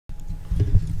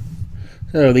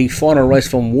So the final race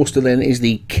from Worcester then is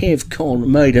the Kevcon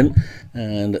Maiden,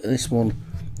 and this one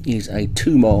is a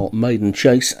 2-mile maiden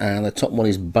chase, and the top one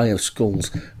is Bay of Skulls,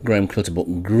 Graham Clutterbuck,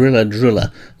 Grilla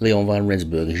Driller, Leon van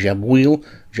Rensburg, Jabouille,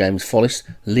 James Follis,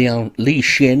 Li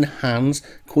Shen, Hans,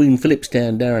 Queen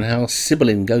Phillipstown, Darren House,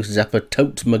 Sibyllin, Ghost Zapper,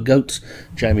 Totes McGoats,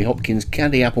 Jamie Hopkins,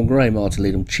 Candy Apple Grey, Martin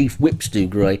Leadham, Chief Whip, Stu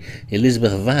Gray,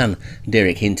 Elizabeth Van,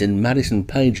 Derek Hinton, Madison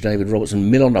Page, David Robertson,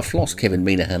 Mill on the Floss, Kevin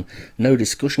Minahan, No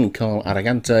Discussion, Carl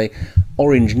Aragante,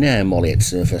 Orange Now, Molliet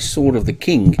Surfer, Sword of the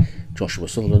King, Joshua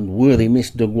Sutherland, Worthy Miss,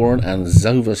 Doug Warren, and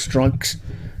Zova Strikes,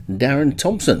 Darren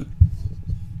Thompson.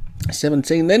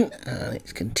 17 then, and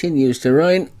it continues to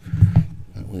rain.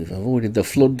 We've avoided the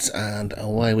floods, and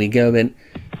away we go then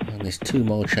on this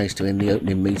 2-mile chase to end the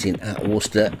opening meeting at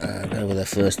Worcester, and over the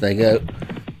first they go.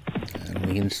 And on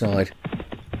the inside,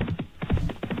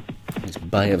 it's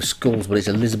Bay of Skulls, but it's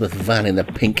Elizabeth Van in the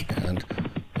pink, and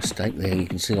a stake there you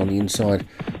can see on the inside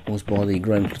was by the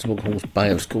Graham Clutterbuck horse Bay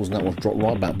of Skulls, and that was dropped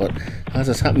right back. But as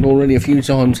has happened already a few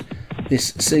times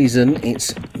this season,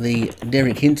 it's the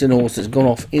Derek Hinton horse that's gone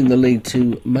off in the lead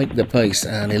to make the pace,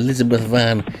 and Elizabeth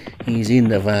Van is in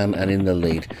the van and in the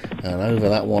lead, and over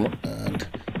that one and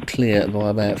clear by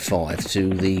about 5 to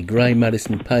the Grey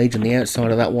Madison Page, and the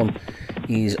outside of that one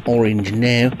is Orange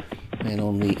Now, and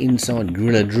on the inside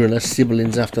Grilla Driller,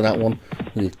 Sibyllin's after that one,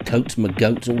 with Totes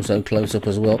McGoats also close up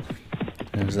as well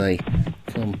as they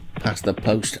come past the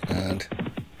post and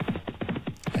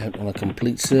out on a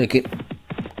complete circuit.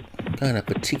 Going a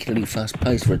particularly fast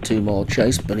pace for a 2-mile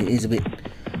chase, but it is a bit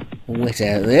wet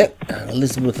out there. And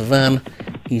Elizabeth Van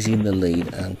is in the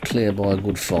lead and clear by a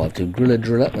good 5 to Grilla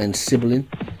Driller and Sibyllin,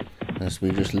 as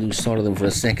we just lose sight of them for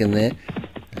a second there.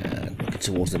 And looking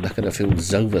towards the back of the field,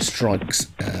 Zova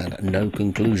Strikes, and No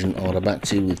Conclusion are the back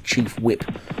 2 with Chief Whip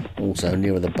also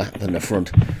nearer the back than the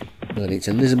front. But it's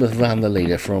Elizabeth Van the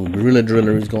leader, from Grilla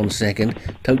Driller who's gone second,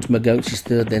 Totes McGoats is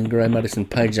third, then Grey Madison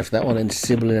Page after that one, then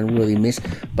Sibyllin and Worthy Miss.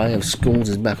 Bay of Skulls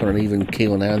is back on an even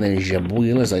keel now, and then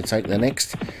Jabouille as they take the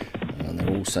next. And they're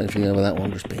all safely over that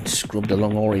one, just being scrubbed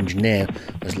along. Orange Now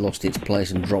has lost its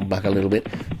place and dropped back a little bit.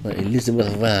 But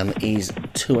Elizabeth Van is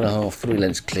 2.5, 3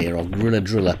 lengths clear of Grilla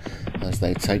Driller as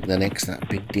they take the next. That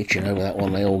big ditch, and over that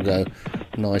one they all go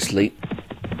nicely,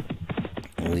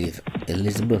 with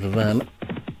Elizabeth Van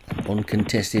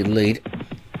uncontested lead.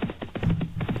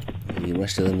 The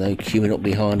rest of them though queuing up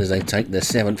behind as they take the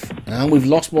 7th. And we've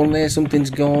lost one there, something's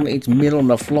gone. It's Mill on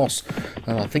the Floss,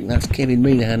 and I think that's Kevin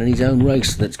Minahan in his own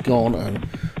race that's gone. And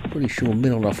I'm pretty sure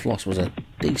Mill on the Floss was a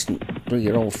decent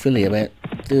 3-year-old filly about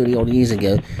 30 odd years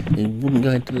ago. He wouldn't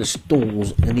go into the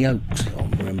stalls in the Oaks, if I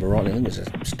remember rightly. I think it was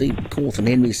a Steve Cawthon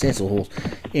Henry Cecil horse.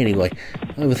 Anyway,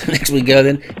 over the next we go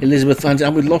then, Elizabeth Van,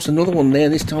 and we've lost another one there.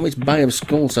 This time it's Bay of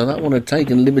Skulls, so that one had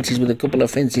taken liberties with a couple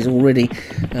of fences already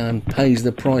and pays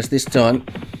the price this time.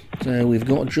 So we've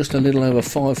got just a little over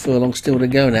 5 furlongs still to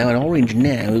go now, and Orange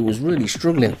Now, who was really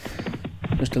struggling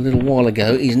just a little while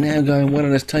ago, is now going well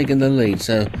and has taken the lead.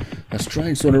 So a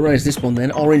strange sort of race this one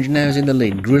then. Orange Now's in the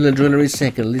lead, Grilla Driller is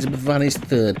second, Elizabeth Van is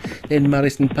third, then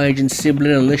Madison Page and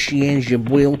Sibyllin and Lichienne,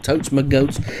 Jabouille, Totes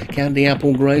McGoats, Candy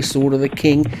Apple Grey, Sword of the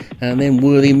King, and then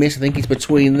Worthy Miss. I think it's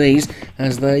between these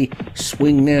as they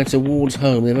swing now towards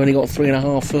home. They've only got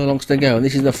 3.5 furlongs to go, and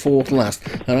this is the 4th last,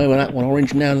 and over that one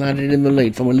Orange Now landed in the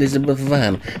lead from Elizabeth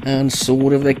Van, and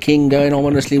Sword of the King going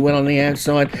ominously well on the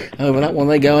outside. Over that one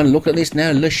they go, and look at this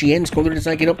now, Lichienne's coming to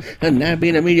take it up, and now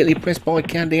being immediately pressed by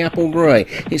Candy Apple Grey.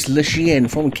 It's Lichienne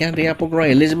from Candy Apple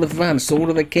Grey, Elizabeth Van,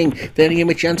 Sword of the King, then give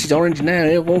me chances. Orange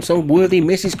Now, also Worthy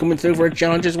Miss is coming through for a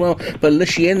challenge as well, but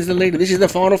Lichienne's the leader. This is the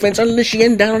final fence, and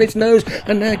Lichienne down on its nose,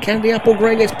 and now Candy Apple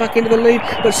Grey gets back into the lead,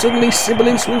 but suddenly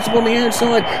Sibyllin swoops up on the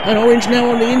outside, and Orange Now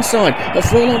on the inside. A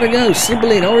furlong to go,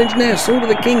 Sibyllin, Orange Now, Sword of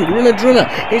the King, Grilla Driller.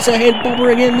 It's a head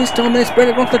bobber again, this time they're spread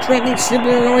across the track. It's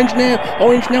Sibyllin and Orange Now.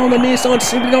 Orange Now on the near side,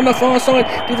 Sibyllin on the far side.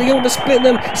 Do they want to split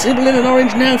them? Sibyllin and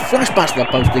Orange Now flash past the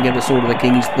post together. Sword of the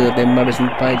King is third, then Madison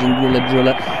Page and Grilla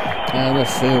Driller. And the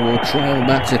field will trail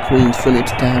back to Queen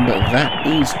Phillipstown, but that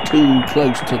is too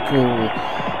close to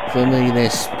call for me. They're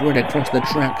spread across the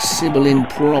track. Sibyllin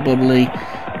probably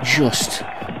just.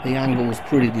 The angle's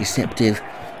pretty deceptive.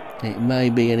 It may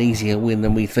be an easier win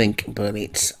than we think, but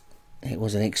it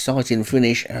was an exciting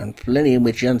finish and plenty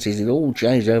of chances. It all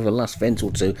changed over the last fence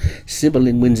or two.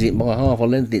 Sibyllin wins it by half a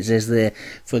length, it says there,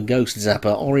 for Ghost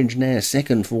Zapper. Orange Now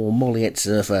second for Molliet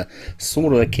Surfer.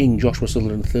 Sword of the King, Joshua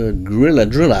Sutherland third. Grilla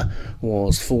Driller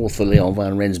was fourth for Leon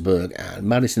van Rensburg. And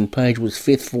Madison Page was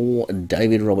fifth for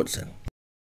David Robertson.